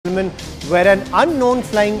Where an unknown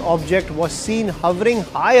flying object was seen hovering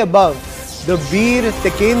high above the Veer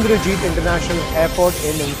Tekendrajit International Airport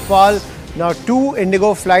in Imphal. Now, two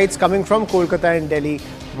Indigo flights coming from Kolkata and Delhi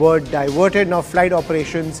were diverted. Now, flight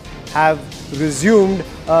operations have resumed.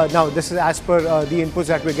 Now, this is as per the inputs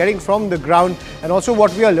that we're getting from the ground. And also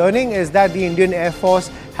what we are learning is that the Indian Air Force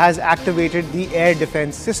has activated the air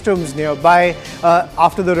defense systems nearby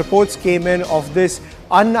after the reports came in of this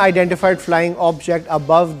unidentified flying object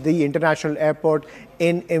above the international airport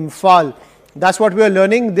in Imphal. That's what we are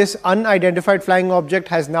learning. This unidentified flying object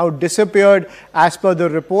has now disappeared as per the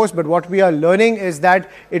reports. But what we are learning is that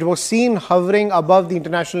it was seen hovering above the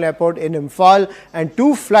international airport in Imphal, and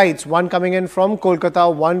two flights, one coming in from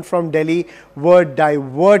Kolkata, one from Delhi, were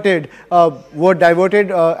diverted.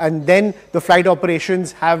 And then the flight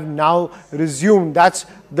operations have now resumed. That's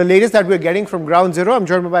the latest that we're getting from Ground Zero. I'm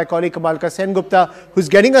joined by my colleague Kamalka Sengupta, who's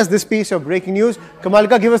getting us this piece of breaking news.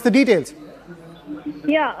 Kamalka, give us the details.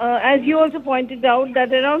 Yeah, as you also pointed out,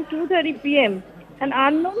 that around 2:30 p.m., an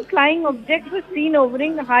unknown flying object was seen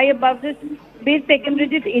hovering high above this Veera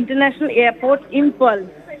Tekendrajit International Airport, Imphal.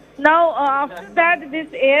 Now, after that, this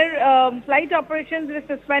air flight operations were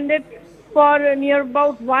suspended for near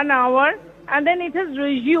about 1 hour, and then it has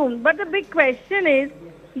resumed. But the big question is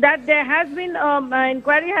that there has been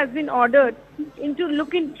inquiry has been ordered to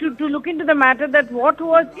look into the matter, that what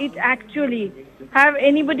was it actually. Have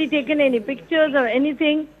anybody taken any pictures or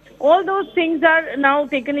anything? All those things are now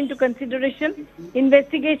taken into consideration.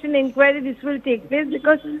 Investigation, inquiry, this will take place,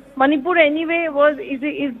 because Manipur anyway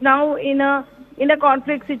is now in a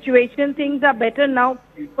conflict situation. Things are better now.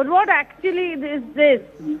 But what actually is this?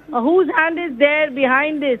 Whose hand is there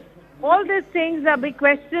behind this? All these things are big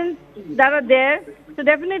questions that are there. So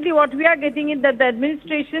definitely what we are getting is that the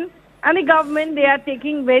administration and the government, they are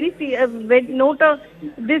taking very note of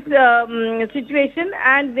this situation,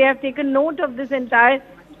 and they have taken note of this entire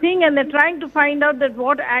thing, and they're trying to find out that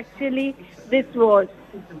what actually this was.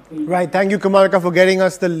 Right. Thank you, Kamalka, for getting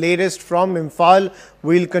us the latest from Imphal.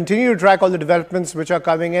 We'll continue to track all the developments which are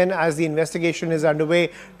coming in as the investigation is underway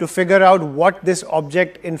to figure out what this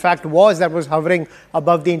object in fact was that was hovering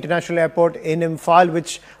above the international airport in Imphal,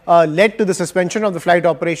 which led to the suspension of the flight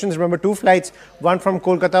operations. Remember, two flights, one from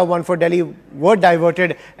Kolkata, one for Delhi, were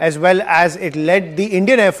diverted, as well as it led the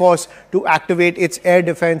Indian Air Force to activate its air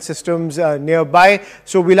defense systems nearby.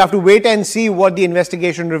 So we'll have to wait and see what the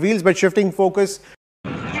investigation reveals. But shifting focus.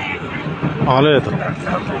 Sai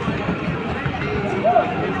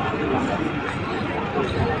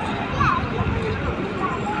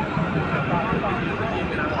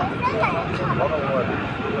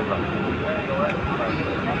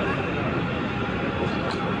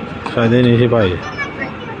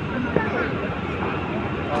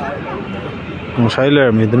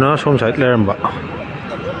leer mi dana som sai leer ba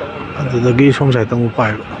adudagi som sai tamu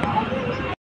pai